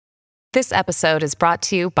This episode is brought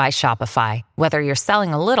to you by Shopify. Whether you're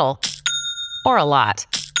selling a little or a lot,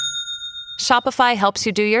 Shopify helps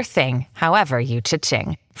you do your thing, however you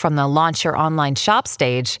cha-ching. From the launch your online shop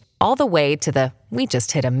stage, all the way to the we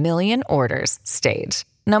just hit 1 million orders stage.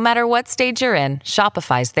 No matter what stage you're in,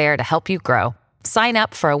 Shopify's there to help you grow. Sign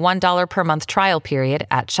up for a $1 per month trial period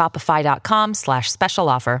at shopify.com/special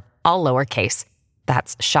offer, all lowercase.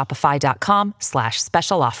 That's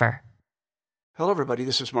shopify.com/special offer. Hello, everybody.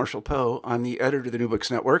 This is Marshall Poe. I'm the editor of the New Books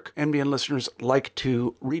Network. NBN listeners like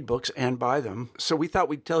to read books and buy them. So we thought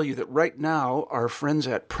we'd tell you that right now, our friends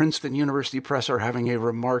at Princeton University Press are having a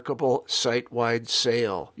remarkable site-wide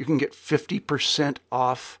sale. You can get 50%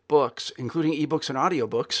 off books, including ebooks and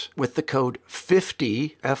audiobooks, with the code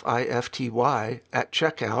 50, F-I-F-T-Y, at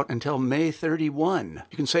checkout until May 31.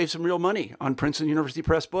 You can save some real money on Princeton University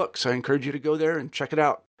Press books. I encourage you to go there and check it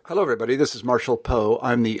out. Hello, everybody. This is Marshall Poe.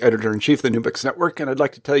 I'm the editor-in-chief of the New Books Network, and I'd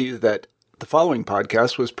like to tell you that the following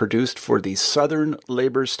podcast was produced for the Southern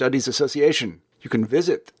Labor Studies Association. You can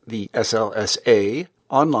visit the SLSA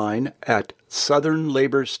online at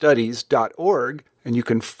southernlaborstudies.org, and you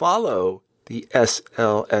can follow the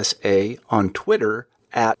SLSA on Twitter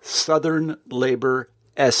at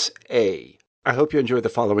SouthernLaborSA. I hope you enjoy the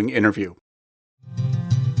following interview.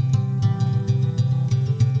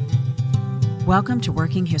 Welcome to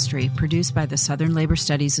Working History, produced by the Southern Labor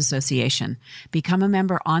Studies Association. Become a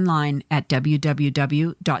member online at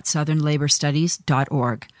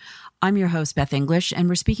www.southernlaborstudies.org. I'm your host, Beth English, and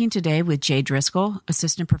we're speaking today with Jay Driscoll,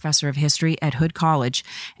 Assistant Professor of History at Hood College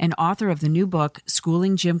and author of the new book,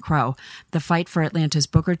 Schooling Jim Crow, The Fight for Atlanta's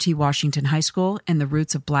Booker T. Washington High School and the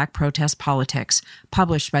Roots of Black Protest Politics,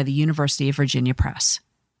 published by the University of Virginia Press.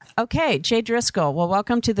 Okay, Jay Driscoll. Well,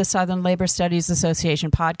 welcome to the Southern Labor Studies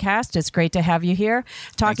Association podcast. It's great to have you here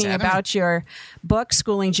talking about your book,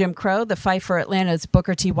 Schooling Jim Crow, The Fight for Atlanta's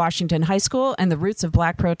Booker T. Washington High School and the Roots of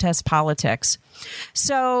Black Protest Politics.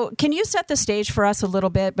 So can you set the stage for us a little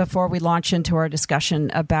bit before we launch into our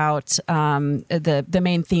discussion about the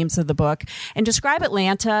main themes of the book, and describe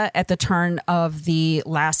Atlanta at the turn of the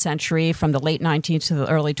last century, from the late 19th to the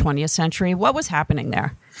early 20th century? What was happening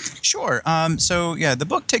there? Sure. The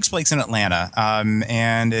book takes place in Atlanta,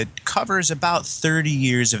 and it covers about 30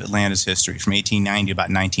 years of Atlanta's history, from 1890 to about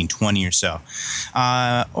 1920 or so.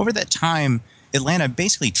 Over that time, Atlanta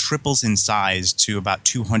basically triples in size to about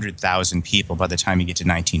 200,000 people by the time you get to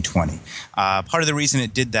 1920. Part of the reason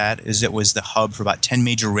it did that is it was the hub for about 10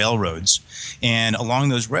 major railroads. And along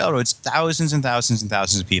those railroads, thousands and thousands and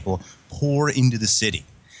thousands of people pour into the city.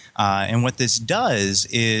 And what this does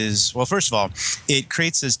is, well, first of all, it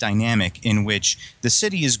creates this dynamic in which the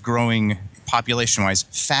city is growing population-wise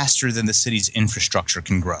faster than the city's infrastructure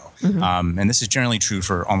can grow. Mm-hmm. And this is generally true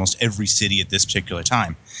for almost every city at this particular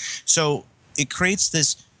time. So it creates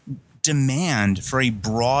this demand for a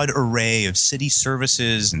broad array of city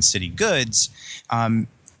services and city goods.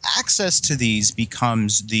 Access to these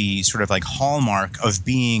becomes the sort of like hallmark of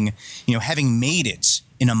being, having made it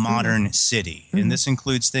in a modern city. Mm-hmm. And this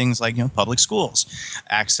includes things like, public schools,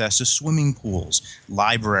 access to swimming pools,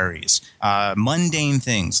 libraries, mundane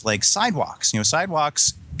things like sidewalks.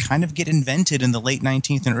 Sidewalks kind of get invented in the late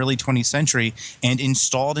 19th and early 20th century and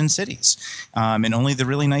installed in cities. And only the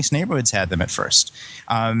really nice neighborhoods had them at first.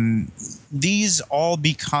 These all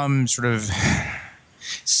become sort of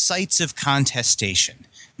sites of contestation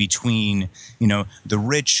between, the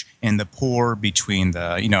rich and the poor, between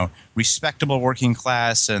the, respectable working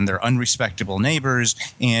class and their unrespectable neighbors,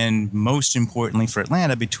 and most importantly for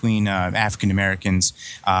Atlanta, between African Americans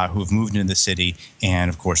who have moved into the city and,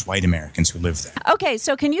 of course, white Americans who live there. Okay,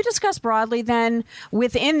 so can you discuss broadly then,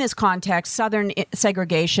 within this context, Southern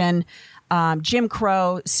segregation, Jim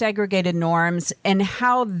Crow, segregated norms, and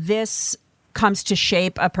how this comes to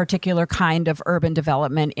shape a particular kind of urban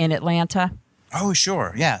development in Atlanta? Oh,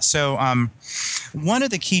 sure. Yeah. So one of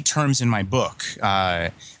the key terms in my book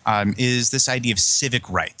is this idea of civic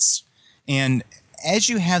rights. And as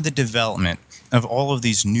you have the development of all of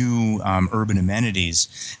these new urban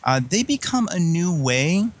amenities, they become a new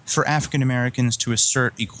way for African Americans to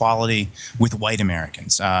assert equality with white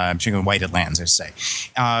Americans, particularly white Atlantans, I say.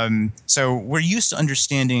 So we're used to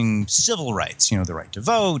understanding civil rights, the right to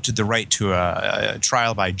vote, the right to a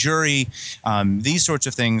trial by jury, these sorts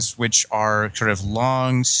of things, which are sort of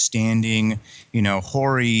long-standing,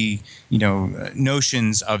 hoary,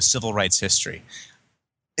 notions of civil rights history.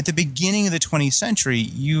 At the beginning of the 20th century,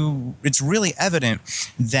 it's really evident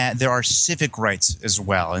that there are civic rights as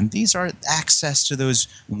well. And these are access to those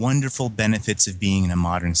wonderful benefits of being in a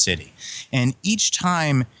modern city. And each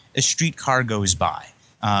time a streetcar goes by,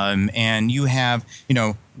 And you have,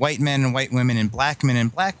 white men and white women and black men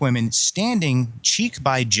and black women standing cheek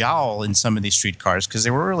by jowl in some of these streetcars because they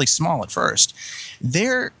were really small at first.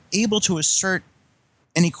 They're able to assert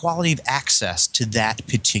an equality of access to that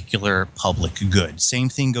particular public good. Same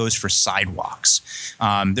thing goes for sidewalks.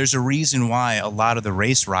 There's a reason why a lot of the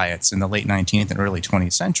race riots in the late 19th and early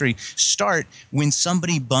 20th century start when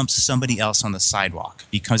somebody bumps somebody else on the sidewalk,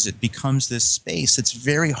 because it becomes this space that's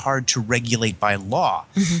very hard to regulate by law,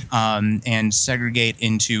 and segregate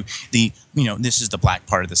into the, this is the black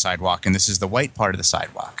part of the sidewalk and this is the white part of the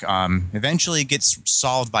sidewalk. Eventually it gets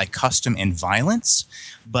solved by custom and violence,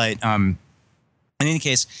 but in any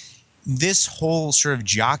case, this whole sort of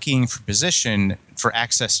jockeying for position for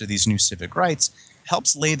access to these new civic rights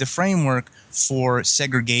helps lay the framework for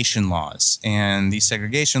segregation laws. And these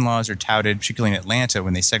segregation laws are touted, particularly in Atlanta,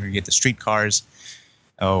 when they segregate the streetcars.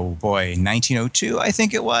 Oh boy, 1902, I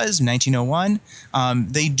think it was, 1901.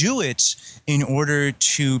 They do it in order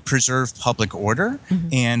to preserve public order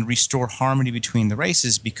and restore harmony between the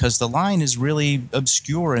races, because the line is really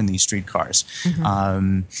obscure in these streetcars.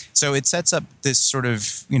 So it sets up this sort of,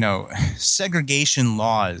 segregation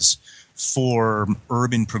laws for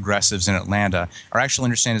urban progressives in Atlanta are actually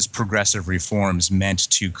understood as progressive reforms meant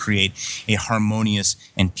to create a harmonious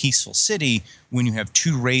and peaceful city when you have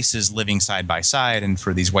two races living side by side. And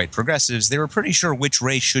for these white progressives, they were pretty sure which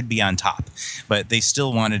race should be on top, but they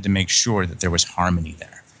still wanted to make sure that there was harmony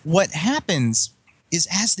there. What happens is,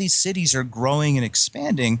 as these cities are growing and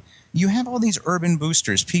expanding, you have all these urban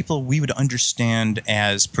boosters, people we would understand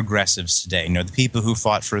as progressives today. The people who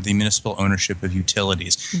fought for the municipal ownership of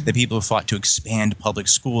utilities, the people who fought to expand public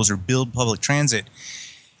schools or build public transit.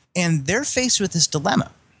 And they're faced with this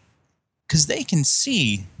dilemma because they can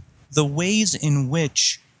see the ways in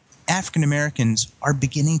which African Americans are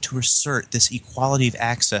beginning to assert this equality of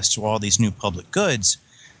access to all these new public goods,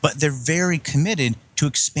 but they're very committed to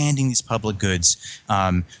expanding these public goods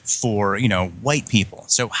for, white people.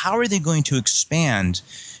 So how are they going to expand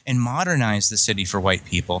and modernize the city for white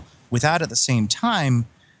people without at the same time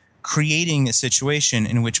creating a situation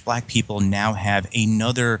in which black people now have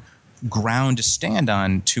another ground to stand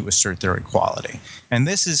on to assert their equality? And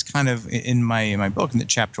this is kind of in my book, in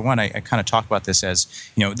chapter 1, I kind of talk about this as,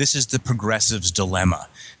 this is the progressive's dilemma,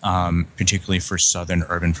 particularly for Southern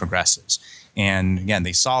urban progressives. And again,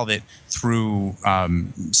 they solve it through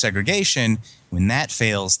segregation. When that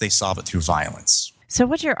fails, they solve it through violence. So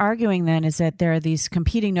what you're arguing then is that there are these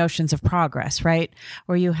competing notions of progress, right?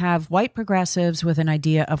 Where you have white progressives with an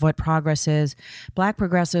idea of what progress is, black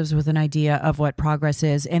progressives with an idea of what progress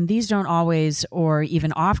is, and these don't always or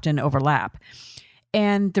even often overlap.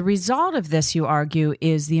 And the result of this, you argue,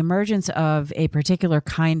 is the emergence of a particular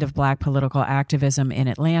kind of black political activism in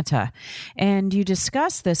Atlanta. And you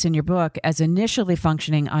discuss this in your book as initially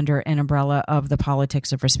functioning under an umbrella of the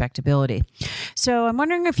politics of respectability. So I'm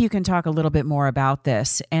wondering if you can talk a little bit more about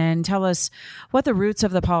this and tell us what the roots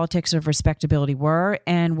of the politics of respectability were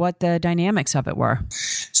and what the dynamics of it were.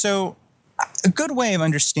 So a good way of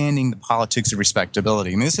understanding the politics of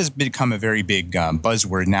respectability, this has become a very big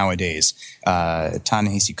buzzword nowadays.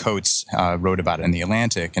 Ta-Nehisi Coates wrote about it in The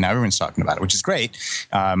Atlantic, and everyone's talking about it, which is great.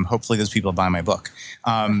 Hopefully those people buy my book.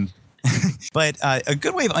 But a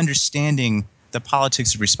good way of understanding the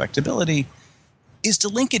politics of respectability is to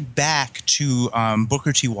link it back to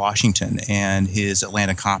Booker T. Washington and his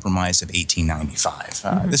Atlanta Compromise of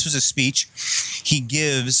 1895. This was a speech he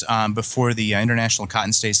gives before the International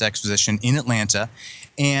Cotton States Exposition in Atlanta.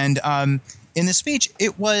 And in the speech,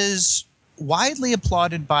 it was widely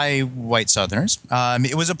applauded by white Southerners.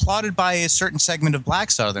 It was applauded by a certain segment of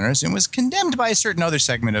black Southerners and was condemned by a certain other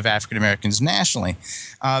segment of African Americans nationally.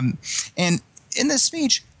 And in this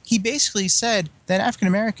speech, he basically said that African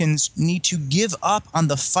Americans need to give up on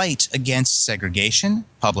the fight against segregation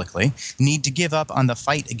publicly, need to give up on the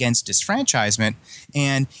fight against disfranchisement,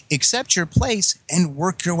 and accept your place and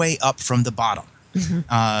work your way up from the bottom.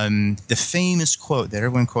 The famous quote that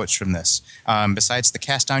everyone quotes from this, besides the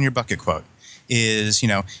cast down your bucket quote, is,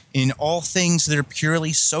 in all things that are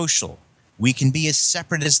purely social, we can be as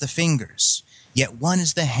separate as the fingers, yet one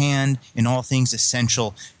is the hand in all things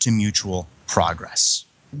essential to mutual progress.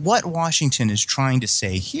 What Washington is trying to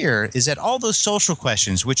say here is that all those social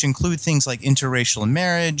questions, which include things like interracial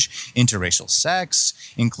marriage, interracial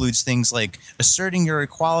sex, includes things like asserting your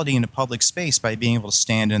equality in a public space by being able to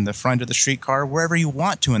stand in the front of the streetcar wherever you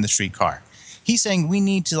want to in the streetcar. He's saying we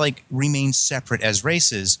need to remain separate as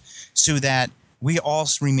races so that we all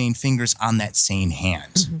remain fingers on that same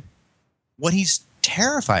hand. What he's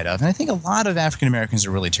terrified of, and I think a lot of African Americans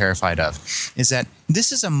are really terrified of, is that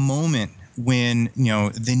this is a moment when,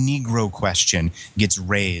 the Negro question gets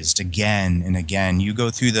raised again and again. You go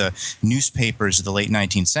through the newspapers of the late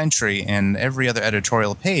 19th century, and every other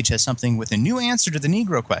editorial page has something with a new answer to the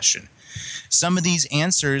Negro question. Some of these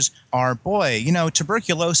answers are,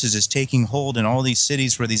 tuberculosis is taking hold in all these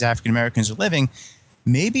cities where these African Americans are living.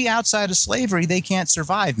 Maybe outside of slavery, they can't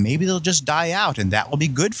survive. Maybe they'll just die out, and that will be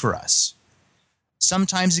good for us.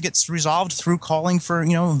 Sometimes it gets resolved through calling for,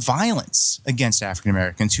 violence against African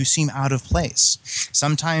Americans who seem out of place.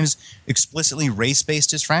 Sometimes explicitly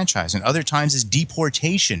race-based disfranchisement. Other times is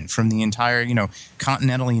deportation from the entire,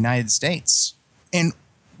 continental United States. And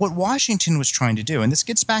what Washington was trying to do, and this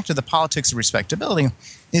gets back to the politics of respectability,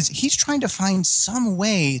 is he's trying to find some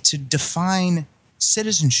way to define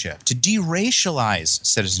citizenship, to deracialize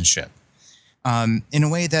citizenship. In a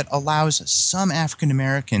way that allows some African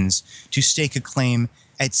Americans to stake a claim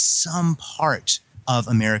at some part of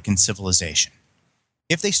American civilization.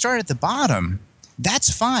 If they start at the bottom,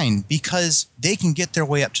 that's fine because they can get their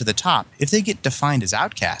way up to the top. If they get defined as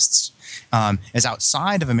outcasts, as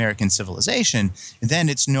outside of American civilization, then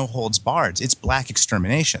it's no holds barred. It's black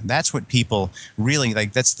extermination. That's what people really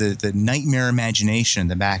like. That's the nightmare imagination in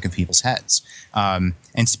the back of people's heads.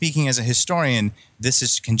 And speaking as a historian, this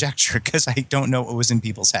is conjecture because I don't know what was in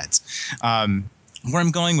people's heads. Where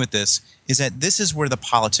I'm going with this is that this is where the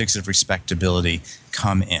politics of respectability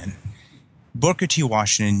come in. Booker T.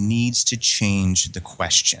 Washington needs to change the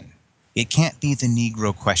question. It can't be the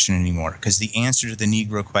Negro question anymore because the answer to the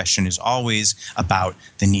Negro question is always about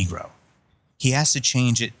the Negro. He has to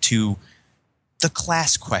change it to the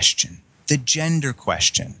class question, the gender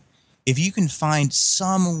question. If you can find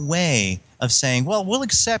some way of saying, well, we'll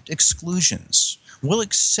accept exclusions. We'll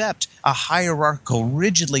accept a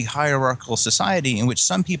rigidly hierarchical society in which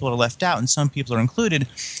some people are left out and some people are included,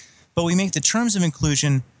 but we make the terms of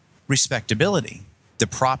inclusion respectability, the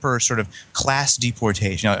proper sort of class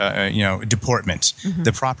deportation, deportment,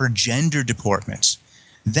 the proper gender deportment,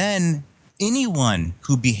 then anyone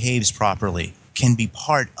who behaves properly can be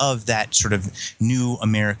part of that sort of new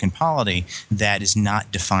American polity that is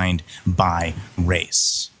not defined by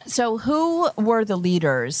race. So who were the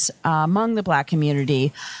leaders among the Black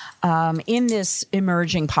community in this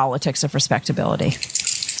emerging politics of respectability?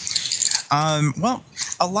 Well,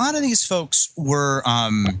 a lot of these folks were,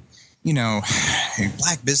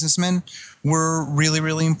 Black businessmen were really,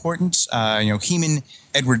 really important. Heman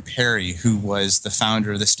Edward Perry, who was the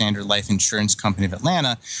founder of the Standard Life Insurance Company of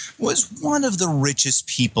Atlanta, was one of the richest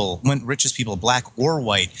people, black or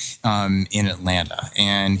white, in Atlanta.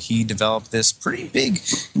 And he developed this pretty big,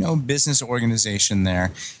 business organization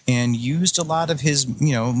there and used a lot of his,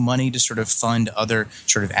 money to sort of fund other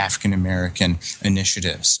sort of African-American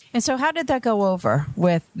initiatives. And so how did that go over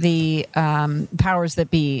with the powers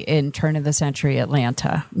that be in turn of the century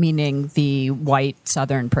Atlanta, meaning the white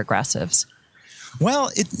Southern progressives?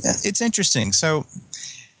 Well, it's interesting. So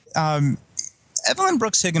Evelyn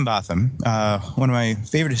Brooks Higginbotham, one of my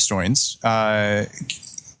favorite historians,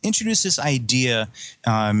 introduced this idea,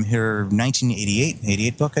 her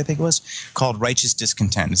 1988 book, I think it was, called Righteous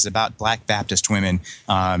Discontent. It's about Black Baptist women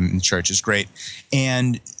in the church. It's great.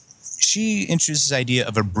 And she introduced this idea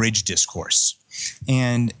of a bridge discourse.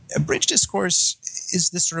 And a bridge discourse is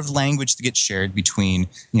this sort of language that gets shared between,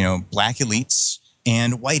 Black elites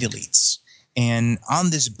and white elites. And on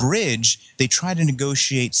this bridge, they try to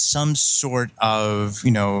negotiate some sort of,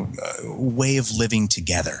 way of living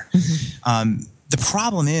together. Mm-hmm. The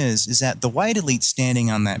problem is that the white elite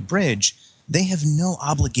standing on that bridge, they have no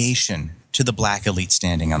obligation to the Black elite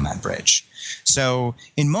standing on that bridge. So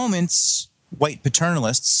in moments, white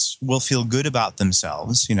paternalists will feel good about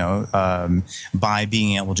themselves, by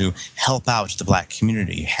being able to help out the Black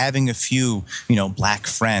community, having a few, Black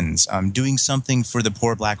friends, doing something for the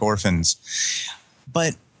poor Black orphans.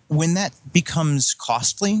 But when that becomes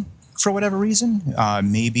costly for whatever reason,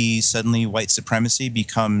 maybe suddenly white supremacy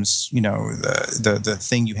becomes, the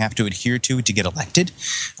thing you have to adhere to get elected.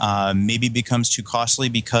 Maybe it becomes too costly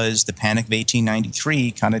because the Panic of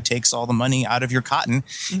 1893 kind of takes all the money out of your cotton,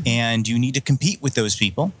 and you need to compete with those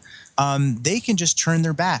people. They can just turn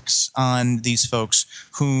their backs on these folks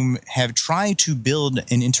whom have tried to build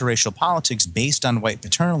an interracial politics based on white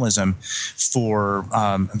paternalism for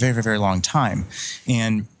a very, very, very long time.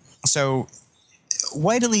 And so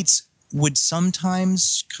white elites would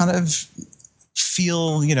sometimes kind of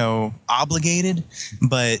feel, obligated,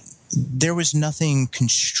 but there was nothing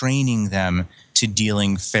constraining them to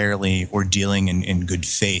dealing fairly or dealing in good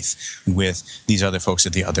faith with these other folks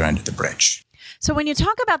at the other end of the bridge. So when you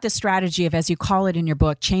talk about this strategy of, as you call it in your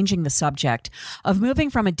book, changing the subject, of moving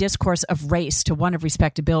from a discourse of race to one of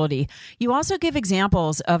respectability, you also give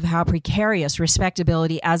examples of how precarious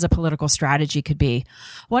respectability as a political strategy could be.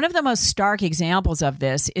 One of the most stark examples of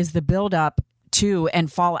this is the buildup to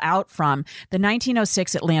and fallout from the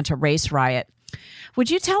 1906 Atlanta race riot. Would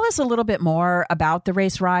you tell us a little bit more about the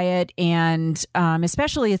race riot and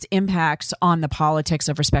especially its impacts on the politics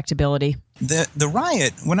of respectability? The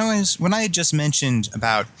riot, when I had just mentioned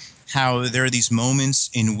about how there are these moments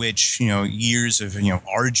in which, years of,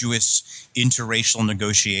 arduous interracial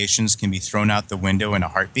negotiations can be thrown out the window in a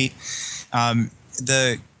heartbeat,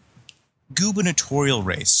 the gubernatorial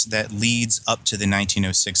race that leads up to the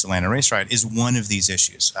 1906 Atlanta race riot is one of these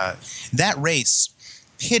issues. That race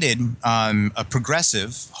pitted a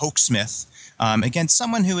progressive, Hoke Smith, against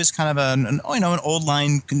someone who is kind of an old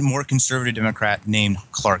line, more conservative Democrat named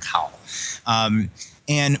Clark Howell.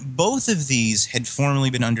 And both of these had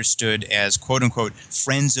formerly been understood as, quote unquote,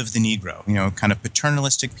 friends of the Negro, kind of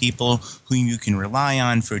paternalistic people whom you can rely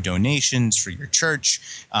on for donations for your church,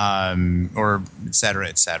 or et cetera,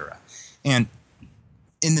 et cetera. And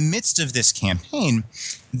in the midst of this campaign,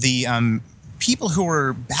 the people who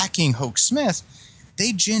were backing Hoke Smith,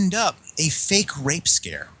 they ginned up a fake rape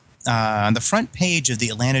scare. On the front page of the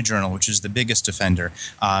Atlanta Journal, which is the biggest offender,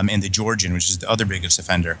 and the Georgian, which is the other biggest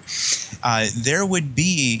offender, there would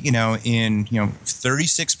be, in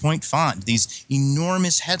 36-point font, these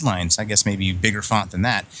enormous headlines, I guess maybe bigger font than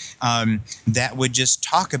that, that would just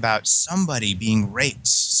talk about somebody being raped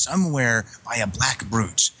somewhere by a black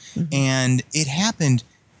brute. Mm-hmm. And it happened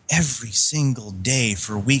every single day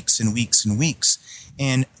for weeks and weeks and weeks.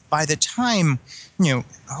 And by the time,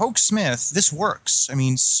 Hoke Smith, this works. I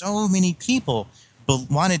mean, so many people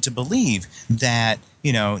wanted to believe that,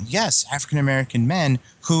 yes, African-American men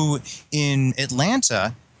who in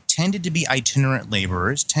Atlanta tended to be itinerant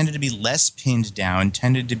laborers, tended to be less pinned down,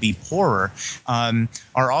 tended to be poorer,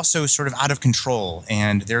 are also sort of out of control,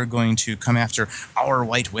 and they're going to come after our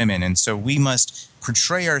white women. And so we must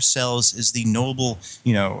portray ourselves as the noble,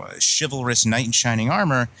 chivalrous knight in shining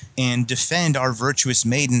armor and defend our virtuous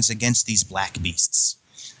maidens against these black beasts.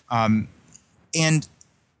 And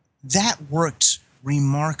that worked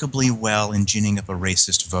remarkably well in ginning up a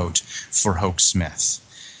racist vote for Hoke Smith.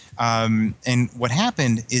 And what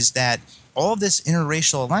happened is that all of this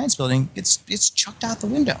interracial alliance building, it's chucked out the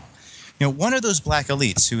window. One of those black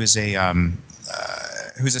elites who's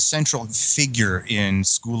a central figure in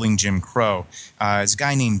schooling Jim Crow is a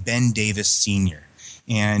guy named Ben Davis Sr.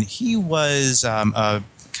 And he was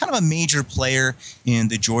kind of a major player in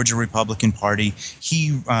the Georgia Republican Party.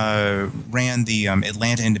 He ran the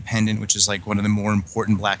Atlanta Independent, which is like one of the more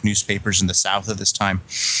important black newspapers in the South at this time.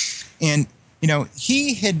 And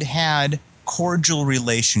he had cordial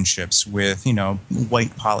relationships with,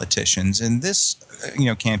 white politicians. And this,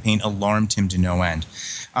 campaign alarmed him to no end.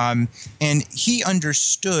 And he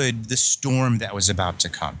understood the storm that was about to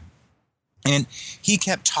come. And he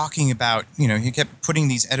kept talking about, he kept putting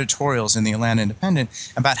these editorials in the Atlanta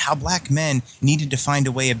Independent about how black men needed to find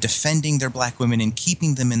a way of defending their black women and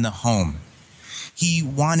keeping them in the home. He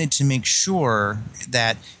wanted to make sure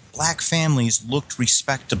that black families looked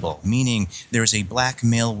respectable, meaning there's a black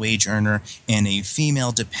male wage earner and a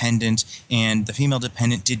female dependent, and the female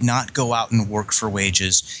dependent did not go out and work for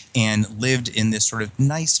wages and lived in this sort of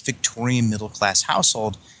nice Victorian middle-class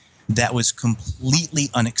household that was completely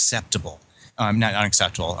unacceptable.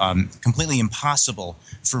 Completely impossible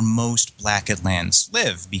for most black Atlantans to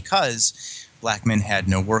live because black men had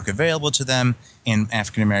no work available to them, and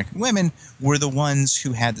African-American women were the ones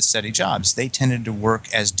who had the steady jobs. They tended to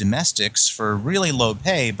work as domestics for really low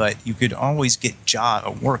pay, but you could always get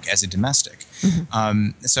work as a domestic.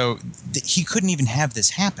 Mm-hmm. He couldn't even have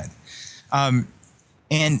this happen.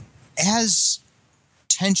 And as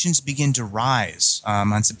tensions begin to rise,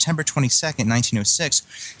 on September 22nd,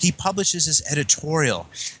 1906, he publishes this editorial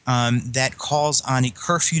that calls on a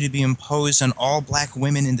curfew to be imposed on all black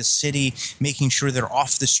women in the city, making sure they're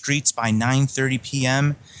off the streets by 9:30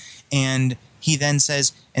 p.m. And he then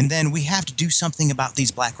says, and then we have to do something about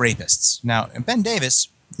these black rapists. Now, Ben Davis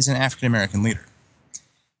is an African-American leader.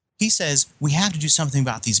 He says, we have to do something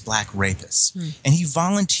about these black rapists. And he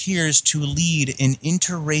volunteers to lead an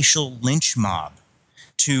interracial lynch mob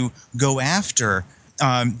to go after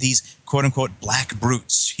these quote-unquote black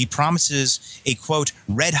brutes. He promises a, quote,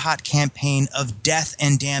 red-hot campaign of death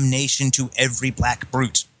and damnation to every black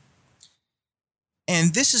brute.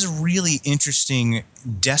 And this is a really interesting,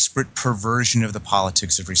 desperate perversion of the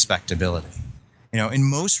politics of respectability. In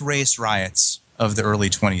most race riots of the early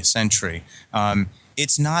 20th century,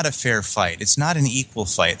 it's not a fair fight. It's not an equal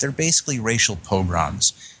fight. They're basically racial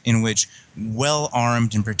pogroms in which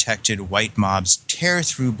well-armed and protected white mobs tear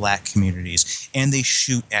through black communities, and they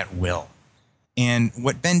shoot at will. And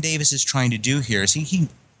what Ben Davis is trying to do here is he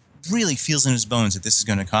really feels in his bones that this is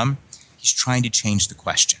going to come. He's trying to change the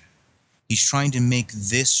question. He's trying to make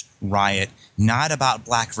this riot not about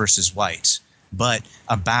black versus white, but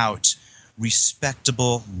about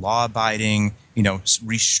respectable, law-abiding,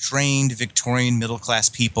 restrained Victorian middle-class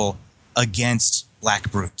people against black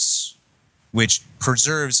brutes, which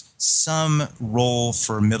preserves some role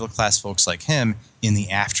for middle-class folks like him in the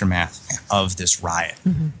aftermath of this riot.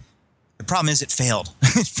 Mm-hmm. The problem is it failed.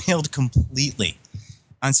 It failed completely.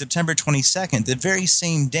 On September 22nd, the very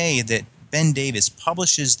same day that Ben Davis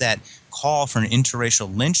publishes that call for an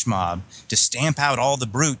interracial lynch mob to stamp out all the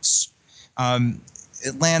brutes,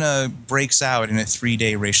 Atlanta breaks out in a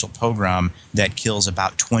 3-day racial pogrom that kills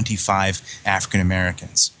about 25 African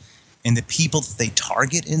Americans. And the people that they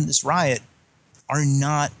target in this riot are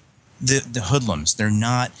not the hoodlums. They're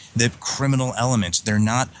not the criminal elements. They're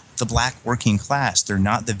not the black working class. They're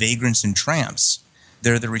not the vagrants and tramps.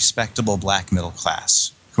 They're the respectable black middle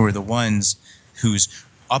class, who are the ones whose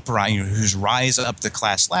rise up the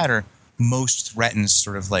class ladder most threatens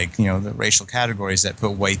sort of like, the racial categories that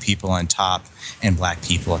put white people on top and black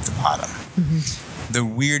people at the bottom. Mm-hmm. The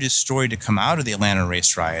weirdest story to come out of the Atlanta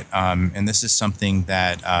race riot, and this is something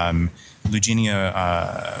that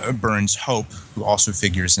Lugenia Burns Hope, who also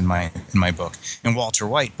figures in my book, and Walter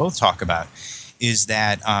White both talk about, is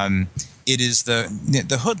that it is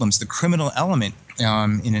the hoodlums, the criminal element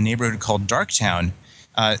in a neighborhood called Darktown.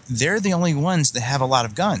 They're the only ones that have a lot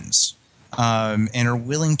of guns. And are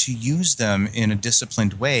willing to use them in a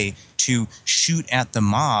disciplined way to shoot at the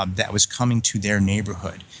mob that was coming to their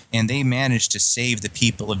neighborhood. And they managed to save the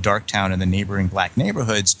people of Darktown and the neighboring black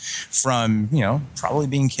neighborhoods from, probably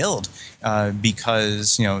being killed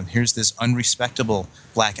because, here's this unrespectable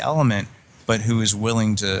black element, but who is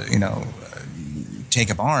willing to, take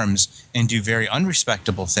up arms and do very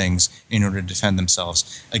unrespectable things in order to defend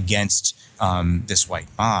themselves against this white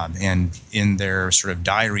mob. And in their sort of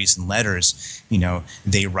diaries and letters,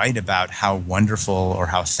 they write about how wonderful or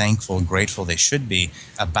how thankful and grateful they should be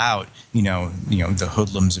about, the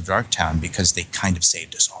hoodlums of Darktown, because they kind of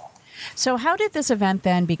saved us all. So how did this event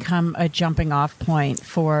then become a jumping off point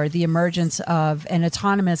for the emergence of an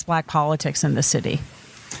autonomous black politics in the city?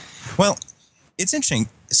 Well, it's interesting.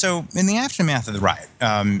 So in the aftermath of the riot,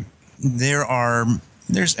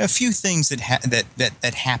 there's a few things that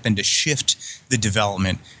happen to shift the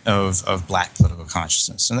development of black political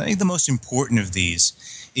consciousness. And I think the most important of these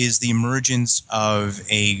is the emergence of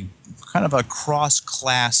a kind of a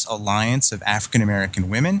cross-class alliance of African-American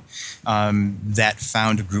women that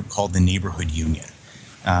found a group called the Neighborhood Union.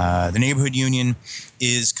 The Neighborhood Union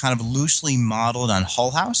is kind of loosely modeled on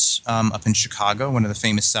Hull House up in Chicago, one of the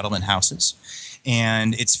famous settlement houses.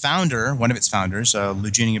 And its founder, one of its founders,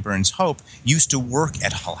 Lugenia Burns Hope, used to work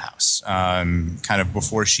at Hull House kind of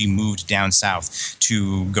before she moved down south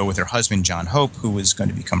to go with her husband, John Hope, who was going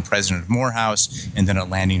to become president of Morehouse and then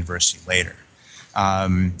Atlanta University later.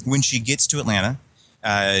 When she gets to Atlanta,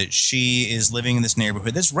 she is living in this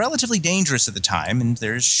neighborhood that's relatively dangerous at the time, and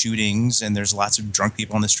there's shootings and there's lots of drunk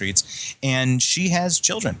people on the streets, and she has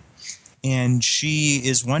children. And she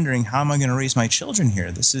is wondering, how am I going to raise my children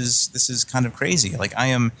here? This is kind of crazy. Like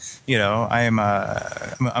I'm a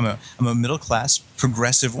middle class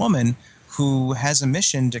progressive woman who has a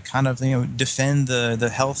mission to kind of defend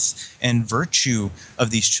the health and virtue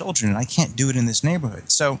of these children, and I can't do it in this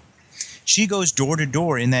neighborhood. So she goes door to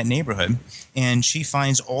door in that neighborhood, and she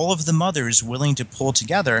finds all of the mothers willing to pull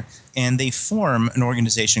together, and they form an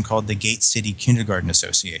organization called the Gate City Kindergarten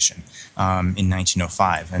Association in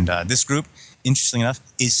 1905. And this group, interestingly enough,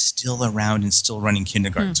 is still around and still running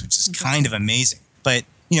kindergartens, which is kind of amazing. But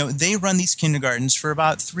they run these kindergartens for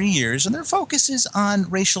about 3 years, and their focus is on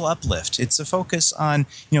racial uplift. It's a focus on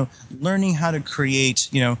learning how to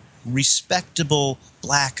create respectable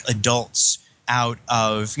black adults out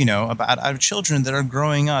of children that are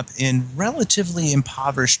growing up in relatively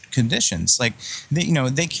impoverished conditions. Like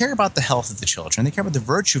they care about the health of the children, they care about the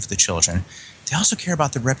virtue of the children. They also care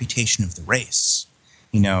about the reputation of the race.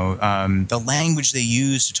 The language they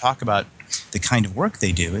use to talk about the kind of work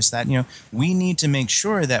they do is that we need to make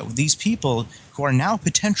sure that these people who are now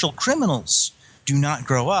potential criminals do not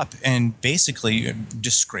grow up and basically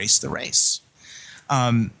disgrace the race.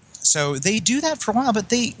 So they do that for a while, but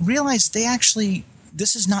they realize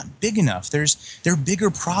this is not big enough. There are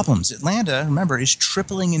bigger problems. Atlanta, remember, is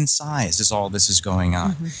tripling in size as all this is going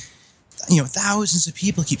on. Mm-hmm. Thousands of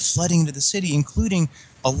people keep flooding into the city, including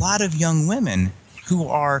a lot of young women who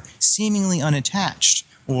are seemingly unattached,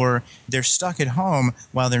 or they're stuck at home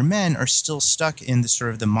while their men are still stuck in the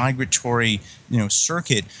sort of the migratory,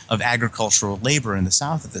 circuit of agricultural labor in the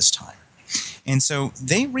South at this time. And so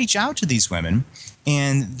they reach out to these women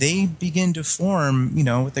and they begin to form,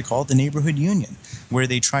 what they call the neighborhood union, where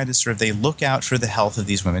they try to they look out for the health of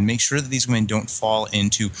these women, make sure that these women don't fall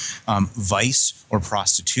into vice or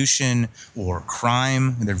prostitution or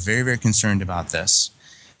crime. They're very, very concerned about this.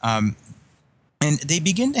 And they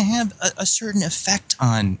begin to have a certain effect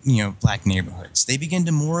on, black neighborhoods. They begin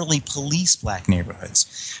to morally police black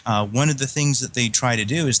neighborhoods. One of the things that they try to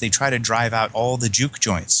do is they try to drive out all the juke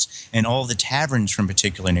joints and all the taverns from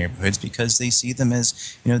particular neighborhoods because they see them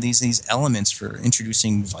as, these elements for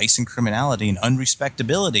introducing vice and criminality and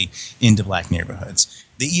unrespectability into black neighborhoods.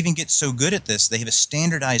 They even get so good at this, they have a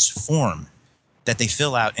standardized form that they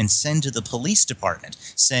fill out and send to the police department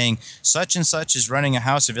saying, such and such is running a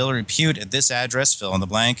house of ill repute at this address, fill in the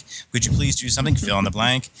blank. Could you please do something, fill in the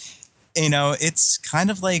blank? It's kind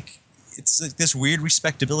of like, it's like this weird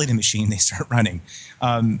respectability machine they start running.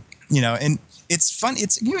 And it's fun.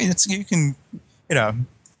 It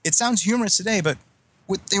sounds humorous today, but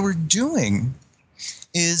what they were doing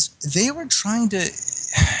is they were trying to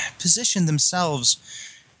position themselves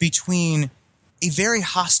between a very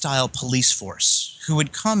hostile police force who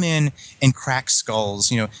would come in and crack skulls.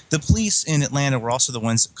 The police in Atlanta were also the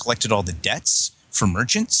ones that collected all the debts for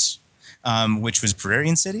merchants, which was very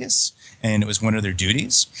insidious, and it was one of their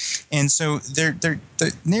duties. And so the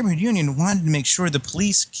neighborhood union wanted to make sure the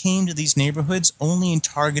police came to these neighborhoods only in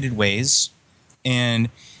targeted ways, and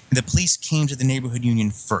the police came to the neighborhood union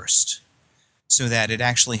first, so that it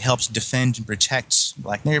actually helps defend and protect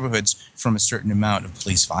black neighborhoods from a certain amount of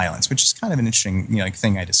police violence, which is kind of an interesting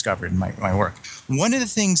thing I discovered in my work. One of the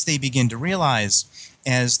things they begin to realize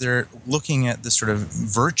as they're looking at the sort of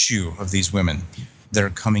virtue of these women that are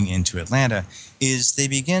coming into Atlanta is they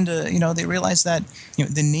begin to, they realize that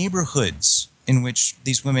the neighborhoods in which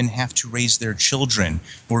these women have to raise their children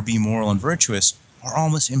or be moral and virtuous are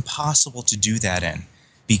almost impossible to do that in.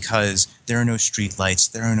 Because there are no street lights,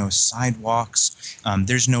 there are no sidewalks,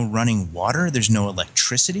 there's no running water, there's no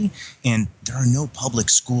electricity, and there are no public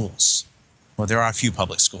schools. Well, there are a few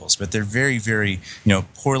public schools, but they're very, very,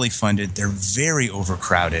 poorly funded. They're very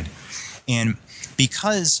overcrowded. And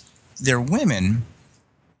because they're women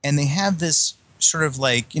and they have this sort of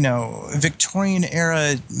Victorian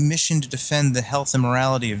era mission to defend the health and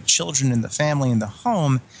morality of children and the family and the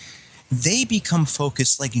home, they become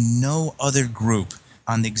focused like no other group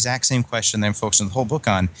on the exact same question that I'm focusing the whole book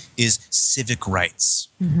on is civic rights.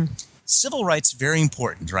 Mm-hmm. Civil rights, very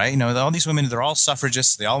important, right? All these women, they're all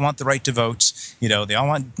suffragists. They all want the right to vote. They all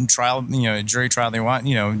want trial, jury trial. They want,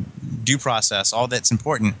 due process. All that's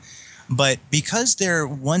important. But because they're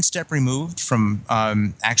one step removed from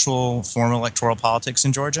actual formal electoral politics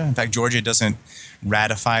in Georgia, in fact, Georgia doesn't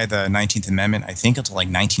ratify the 19th Amendment, I think, until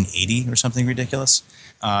 1980 or something ridiculous.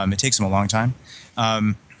 It takes them a long time.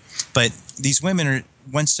 But these women are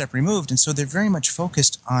one step removed, and so they're very much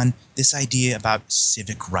focused on this idea about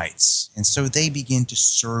civic rights. And so they begin to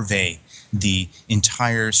survey the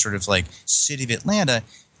entire sort of city of Atlanta,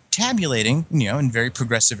 tabulating, in very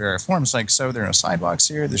progressive era forms, so there are no sidewalks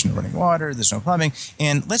here, there's no running water, there's no plumbing,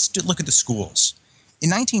 and let's look at the schools. In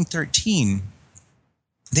 1913,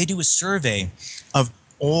 they do a survey of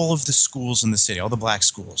all of the schools in the city, all the black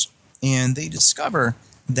schools, and they discover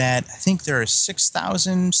that I think there are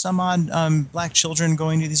 6,000 some odd black children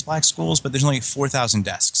going to these black schools, but there's only 4,000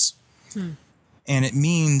 desks. And it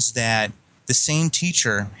means that the same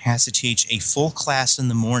teacher has to teach a full class in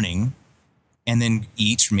the morning and then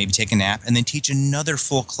eat or maybe take a nap and then teach another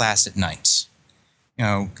full class at night.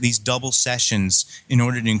 These double sessions in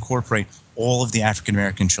order to incorporate all of the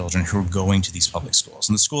African-American children who are going to these public schools.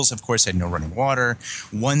 And the schools, of course, had no running water.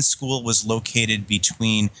 One school was located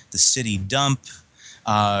between the city dump,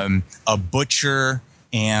 a butcher,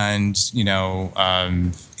 and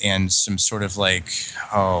and some sort of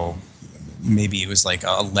maybe it was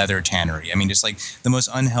a leather tannery. I mean, just the most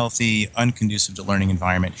unhealthy, unconducive to learning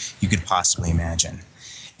environment you could possibly imagine.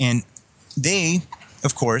 And they,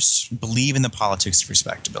 of course, believe in the politics of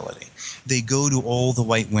respectability. They go to all the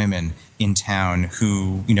white women in town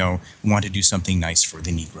who, want to do something nice for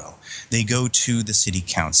the Negro. They go to the city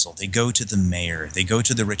council. They go to the mayor. They go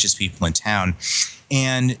to the richest people in town.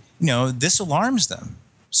 And, this alarms them.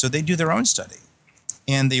 So they do their own study.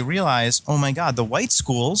 And they realize, oh my God, the white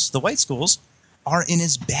schools are in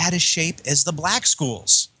as bad a shape as the black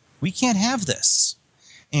schools. We can't have this.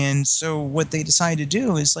 And so what they decide to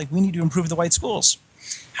do is we need to improve the white schools.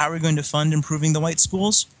 How are we going to fund improving the white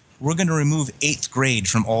schools? we're going to remove 8th grade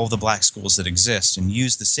from all of the black schools that exist and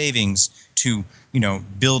use the savings to,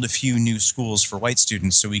 build a few new schools for white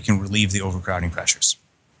students so we can relieve the overcrowding pressures.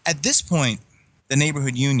 At this point, the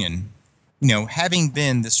neighborhood union, having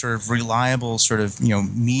been this sort of reliable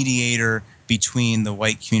mediator between the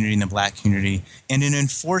white community and the black community and an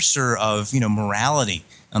enforcer of, morality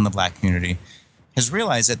on the black community, has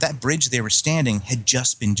realized that bridge they were standing had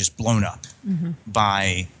just been blown up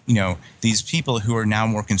by, these people who are now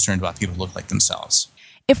more concerned about people who look like themselves.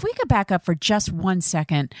 If we could back up for just 1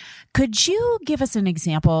 second, could you give us an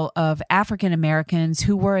example of African Americans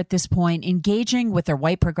who were at this point engaging with their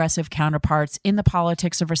white progressive counterparts in the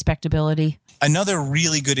politics of respectability? Another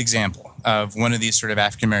really good example of one of these sort of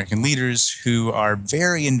African American leaders who are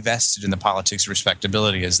very invested in the politics of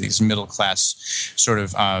respectability as these middle class sort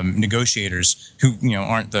of negotiators who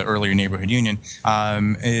aren't the earlier neighborhood union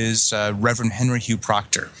is Reverend Henry Hugh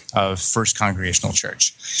Proctor of First Congregational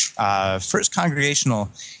Church. First Congregational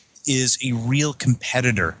is a real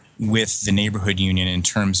competitor with the neighborhood union in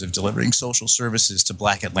terms of delivering social services to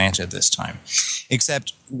Black Atlanta at this time,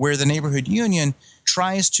 except where the neighborhood union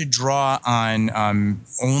tries to draw on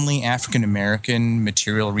only African American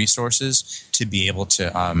material resources to be able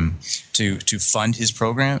to fund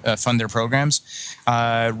fund their programs.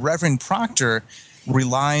 Reverend Proctor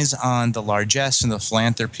relies on the largesse and the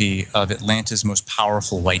philanthropy of Atlanta's most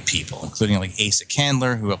powerful white people, including like Asa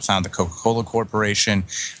Candler, who helped found the Coca-Cola Corporation.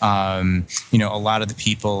 A lot of the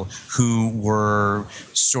people who were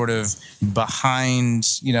sort of behind,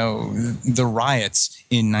 the riots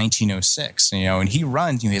in 1906. And he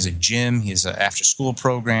runs. He has a gym. He has after-school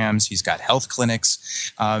programs. He's got health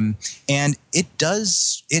clinics, and it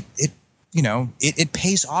does it. It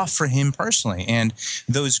pays off for him personally. And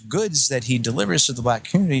those goods that he delivers to the black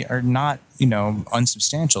community are not,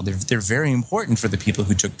 unsubstantial. They're very important for the people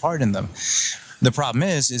who took part in them. The problem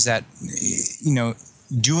is that,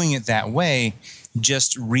 doing it that way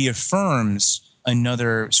just reaffirms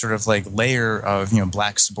another sort of like layer of,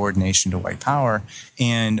 black subordination to white power.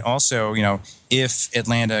 And also, if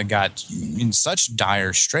Atlanta got in such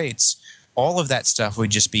dire straits, all of that stuff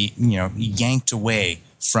would just be, yanked away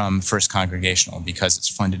from First Congregational because it's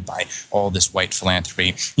funded by all this white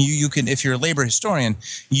philanthropy. You could, if you're a labor historian,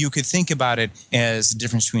 you could think about it as the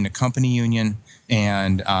difference between a company union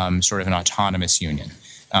and sort of an autonomous union.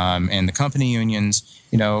 And the company unions,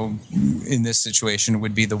 in this situation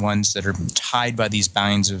would be the ones that are tied by these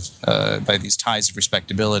ties of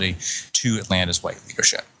respectability to Atlanta's white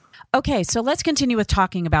leadership. Okay, so let's continue with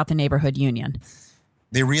talking about the neighborhood union.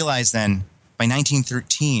 They realized then, by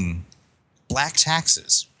 1913, black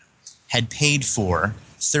taxes had paid for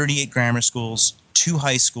 38 grammar schools, 2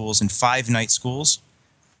 high schools, and 5 night schools.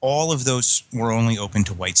 All of those were only open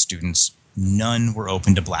to white students. None were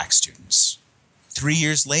open to black students. 3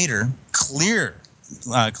 years later, clearly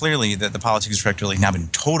that the politics of respectability had now been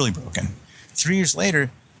totally broken. 3 years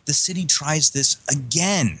later, the city tries this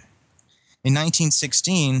again. In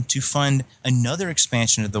 1916, to fund another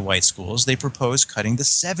expansion of the white schools, they proposed cutting the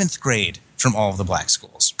 7th grade from all of the black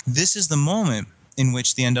schools. This is the moment in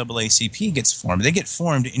which the NAACP gets formed. They get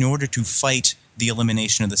formed in order to fight the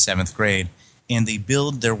elimination of the 7th grade, and they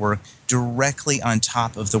build their work directly on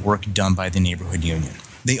top of the work done by the neighborhood union.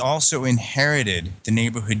 They also inherited the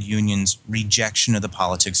neighborhood union's rejection of the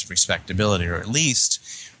politics of respectability, or at least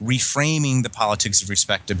reframing the politics of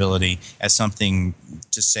respectability as something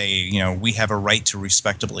to say, we have a right to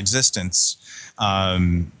respectable existence,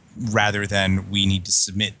 rather than we need to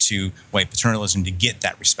submit to white paternalism to get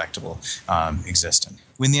that respectable existence.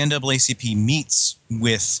 When the NAACP meets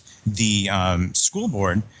with the school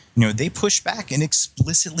board, they push back in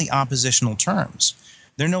explicitly oppositional terms.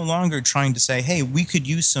 They're no longer trying to say, hey, we could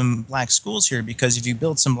use some black schools here because if you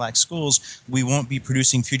build some black schools, we won't be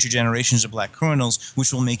producing future generations of black criminals,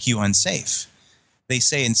 which will make you unsafe. They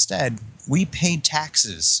say instead, we paid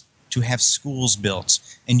taxes to have schools built,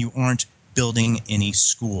 and you aren't building any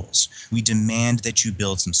schools. We demand that you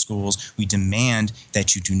build some schools. We demand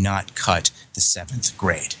that you do not cut the 7th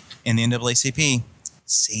grade. And the NAACP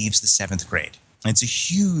saves the 7th grade. And it's a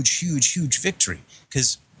huge, huge, huge victory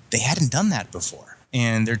because they hadn't done that before.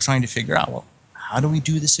 And they're trying to figure out, well, how do we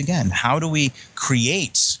do this again? How do we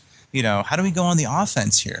create, how do we go on the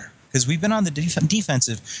offense here? Because we've been on the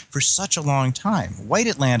defensive for such a long time. White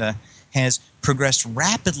Atlanta has progressed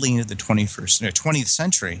rapidly into the 20th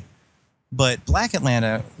century. But black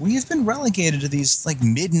Atlanta, we have been relegated to these like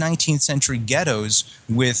mid-19th century ghettos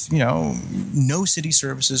with, no city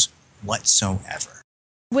services whatsoever.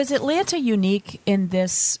 Was Atlanta unique in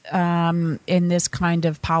this kind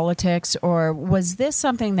of politics, or was this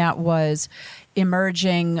something that was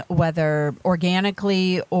emerging, whether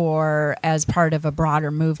organically or as part of a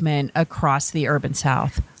broader movement across the urban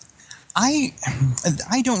South? I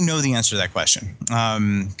don't know the answer to that question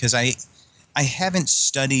because I haven't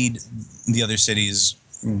studied the other cities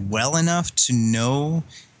well enough to know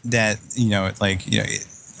that,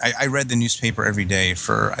 I read the newspaper every day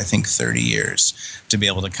for, I think, 30 years to be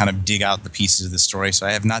able to kind of dig out the pieces of the story. So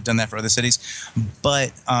I have not done that for other cities.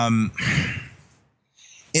 But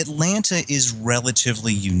Atlanta is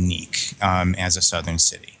relatively unique as a southern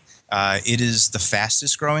city. It is the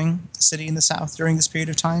fastest growing city in the South during this period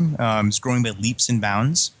of time. It's growing by leaps and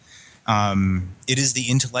bounds. It is the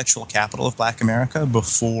intellectual capital of Black America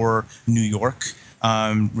before New York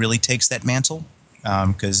really takes that mantle,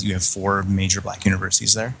 because you have 4 major Black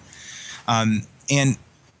universities there. And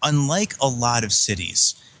unlike a lot of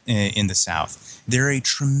cities in the South, there are a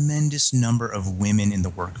tremendous number of women in the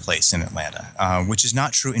workplace in Atlanta, which is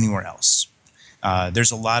not true anywhere else.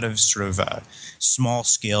 There's a lot of sort of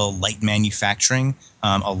small-scale light manufacturing,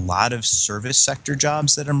 a lot of service sector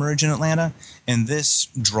jobs that emerge in Atlanta, and this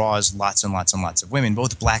draws lots and lots and lots of women,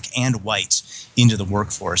 both Black and white, into the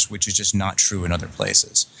workforce, which is just not true in other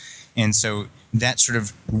places. And so that sort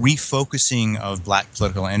of refocusing of Black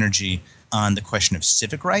political energy on the question of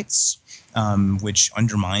civic rights, which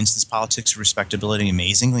undermines this politics of respectability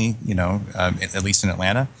amazingly, at least in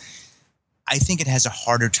Atlanta, I think it has a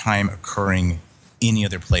harder time occurring any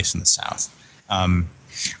other place in the South.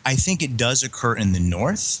 I think it does occur in the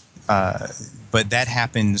North, but that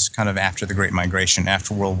happens kind of after the Great Migration,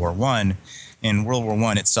 after World War I. And World War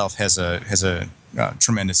I itself has a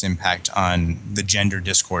tremendous impact on the gender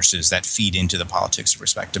discourses that feed into the politics of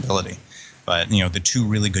respectability. But, the 2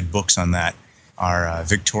 really good books on that are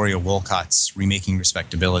Victoria Wolcott's Remaking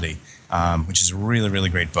Respectability, which is a really, really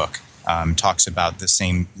great book. Talks about the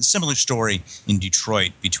similar story in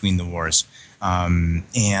Detroit between the wars, and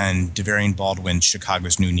DeVarian Baldwin's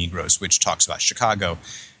Chicago's New Negroes, which talks about Chicago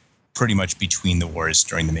pretty much between the wars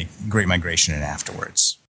during the Great Migration and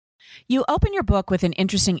afterwards. You open your book with an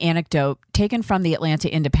interesting anecdote taken from the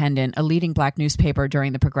Atlanta Independent, a leading Black newspaper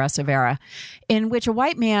during the Progressive era, in which a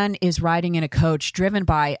white man is riding in a coach driven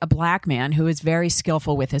by a Black man who is very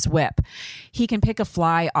skillful with his whip. He can pick a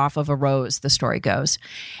fly off of a rose, the story goes.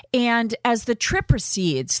 And as the trip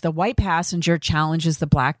proceeds, the white passenger challenges the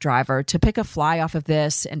Black driver to pick a fly off of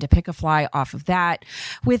this and to pick a fly off of that,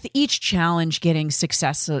 with each challenge getting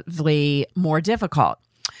successively more difficult.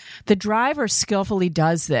 The driver skillfully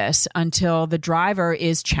does this until the driver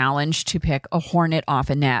is challenged to pick a hornet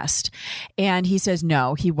off a nest. And he says,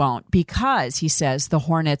 no, he won't, because he says the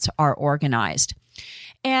hornets are organized.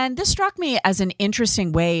 And this struck me as an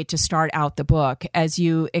interesting way to start out the book as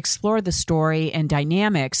you explore the story and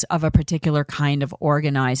dynamics of a particular kind of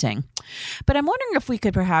organizing. But I'm wondering if we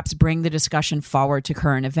could perhaps bring the discussion forward to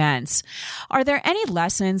current events. Are there any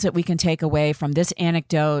lessons that we can take away from this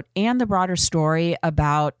anecdote and the broader story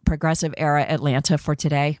about Progressive era Atlanta for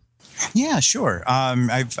today? Yeah, sure.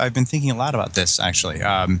 I've been thinking a lot about this, actually.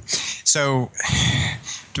 But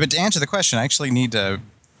to answer the question, I actually need to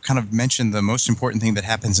kind of mention the most important thing that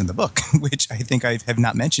happens in the book, which I think I have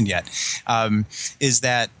not mentioned yet, is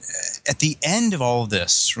that at the end of all of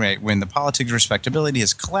this, right, when the politics of respectability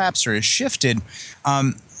has collapsed or has shifted,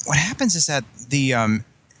 what happens is that the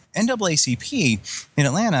NAACP in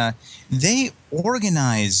Atlanta, they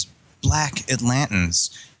organize Black Atlantans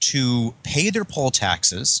to pay their poll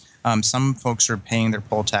taxes. Some folks are paying their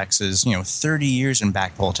poll taxes, 30 years in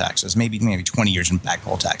back poll taxes, maybe 20 years in back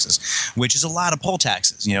poll taxes, which is a lot of poll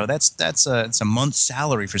taxes. That's a month's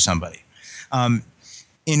salary for somebody.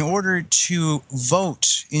 In order to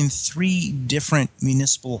vote in 3 different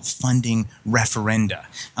municipal funding referenda.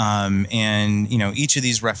 And each of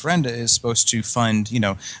these referenda is supposed to fund,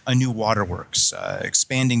 a new waterworks,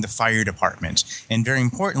 expanding the fire department, and very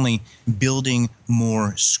importantly, building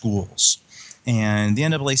more schools. And the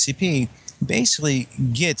NAACP basically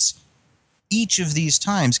gets each of these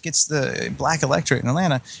times, gets the Black electorate in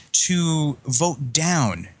Atlanta to vote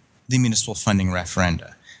down the municipal funding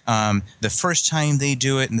referenda. The first time they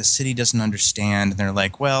do it and the city doesn't understand, and they're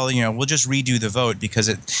like, well, we'll just redo the vote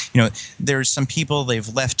because there's some people,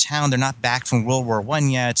 they've left town, they're not back from World War I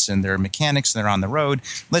yet, and they're mechanics and they're on the road.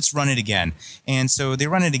 Let's run it again. And so they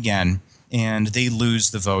run it again and they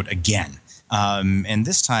lose the vote again. And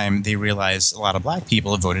this time they realize a lot of Black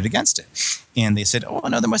people have voted against it. And they said, oh,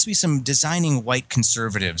 no, there must be some designing white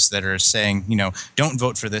conservatives that are saying, don't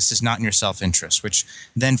vote for this. It's not in your self-interest, which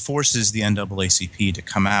then forces the NAACP to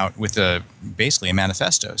come out with basically a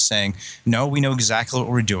manifesto saying, no, we know exactly what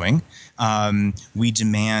we're doing. We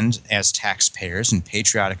demand as taxpayers and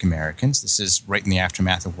patriotic Americans, this is right in the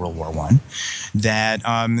aftermath of World War I, that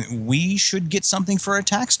we should get something for our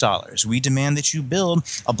tax dollars. We demand that you build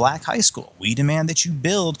a black high school. We demand that you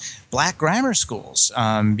build black grammar schools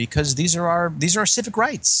because these are our civic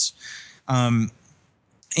rights. And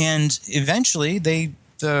eventually the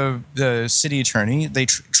city attorney, they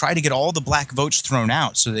try to get all the black votes thrown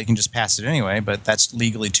out so they can just pass it anyway, but that's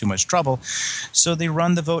legally too much trouble. So they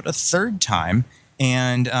run the vote a third time,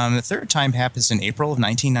 and the third time happens in April of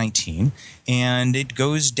 1919, and it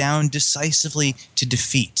goes down decisively to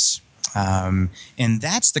defeat. And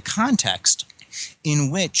that's the context in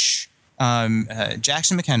which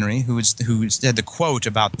Jackson McHenry, who had the quote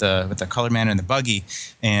about the colored man in the buggy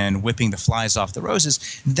and whipping the flies off the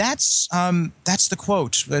roses, that's the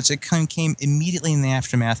quote. It came immediately in the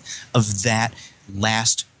aftermath of that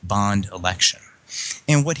last bond election.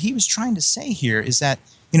 And what he was trying to say here is that,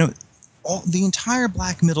 the entire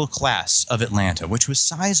black middle class of Atlanta, which was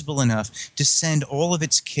sizable enough to send all of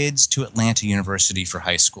its kids to Atlanta University for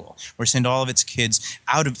high school, or send all of its kids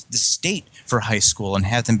out of the state for high school and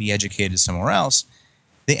have them be educated somewhere else,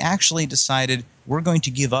 they actually decided, we're going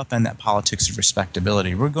to give up on that politics of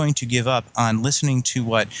respectability. We're going to give up on listening to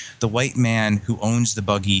what the white man who owns the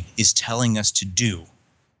buggy is telling us to do.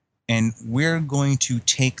 And we're going to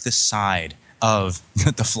take the side of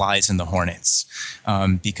the flies and the hornets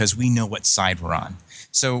because we know what side we're on.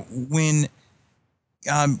 So when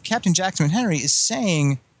Captain Jackson McHenry is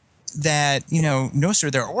saying that, no,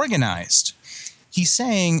 sir, they're organized, he's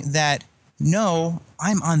saying that, no,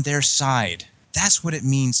 I'm on their side. That's what it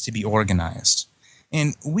means to be organized.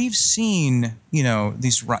 And we've seen,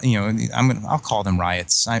 these, I'll call them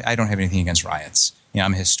riots. I don't have anything against riots.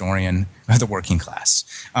 I'm a historian of the working class.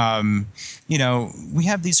 We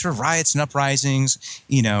have these sort of riots and uprisings,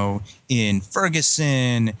 in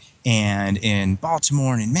Ferguson and in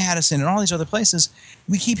Baltimore and in Madison and all these other places.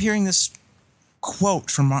 We keep hearing this quote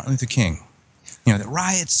from Martin Luther King, that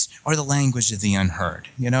riots are the language of the unheard,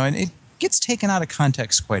 and it gets taken out of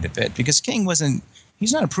context quite a bit because King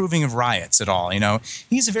he's not approving of riots at all.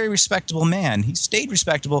 He's a very respectable man. He stayed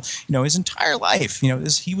respectable, his entire life.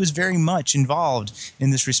 He was very much involved in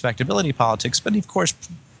this respectability politics, but he, of course,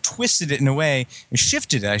 twisted it in a way, or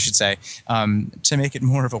shifted it, I should say, to make it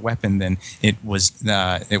more of a weapon than it was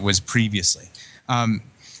previously.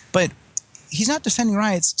 But he's not defending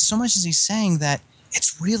riots so much as he's saying that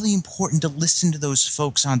it's really important to listen to those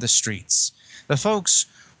folks on the streets, the folks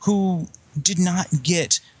who did not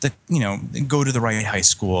get go to the right high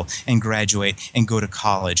school and graduate and go to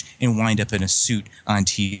college and wind up in a suit on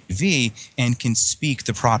TV and can speak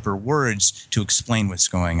the proper words to explain what's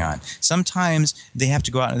going on. Sometimes they have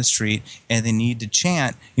to go out on the street and they need to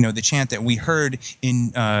chant, the chant that we heard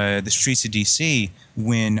in the streets of D.C.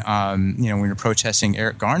 when we were protesting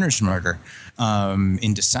Eric Garner's murder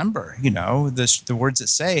in December. The words that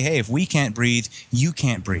say, hey, if we can't breathe, you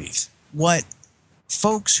can't breathe. What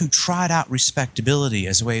folks who trot out respectability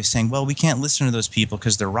as a way of saying, well, we can't listen to those people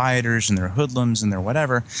because they're rioters and they're hoodlums and they're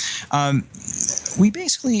whatever, we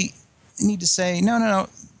basically need to say, no,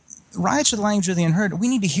 riots are the language of the unheard. We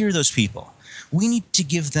need to hear those people. We need to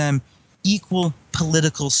give them equal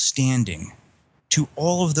political standing to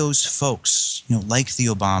all of those folks, like the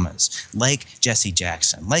Obamas, like Jesse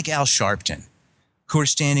Jackson, like Al Sharpton, who are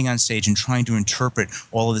standing on stage and trying to interpret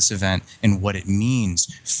all of this event and what it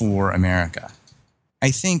means for America. I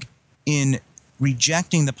think in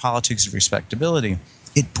rejecting the politics of respectability,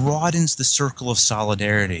 it broadens the circle of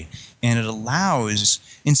solidarity, and it allows,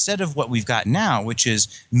 instead of what we've got now, which is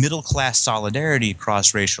middle-class solidarity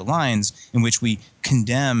across racial lines, in which we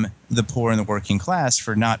condemn the poor and the working class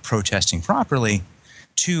for not protesting properly,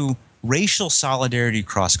 to racial solidarity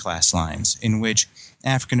across class lines, in which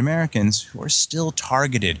African Americans who are still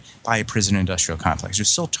targeted by a prison-industrial complex, who are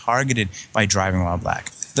still targeted by driving while black.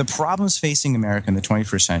 The problems facing America in the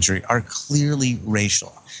 21st century are clearly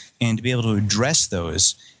racial. And to be able to address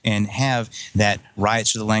those and have that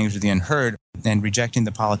riots are the language of the unheard and rejecting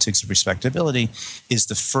the politics of respectability is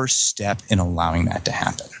the first step in allowing that to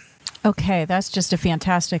happen. Okay, that's just a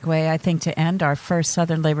fantastic way, I think, to end our first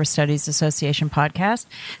Southern Labor Studies Association podcast.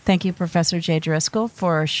 Thank you, Professor Jay Driscoll,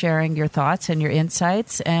 for sharing your thoughts and your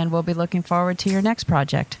insights, and we'll be looking forward to your next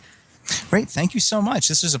project. Great. Thank you so much.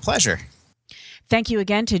 This was a pleasure. Thank you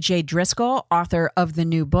again to Jay Driscoll, author of the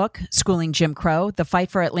new book, Schooling Jim Crow, The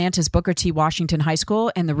Fight for Atlanta's Booker T. Washington High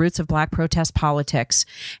School and the Roots of Black Protest Politics.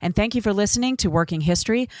 And thank you for listening to Working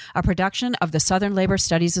History, a production of the Southern Labor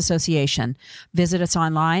Studies Association. Visit us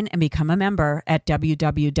online and become a member at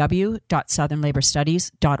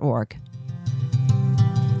www.southernlaborstudies.org.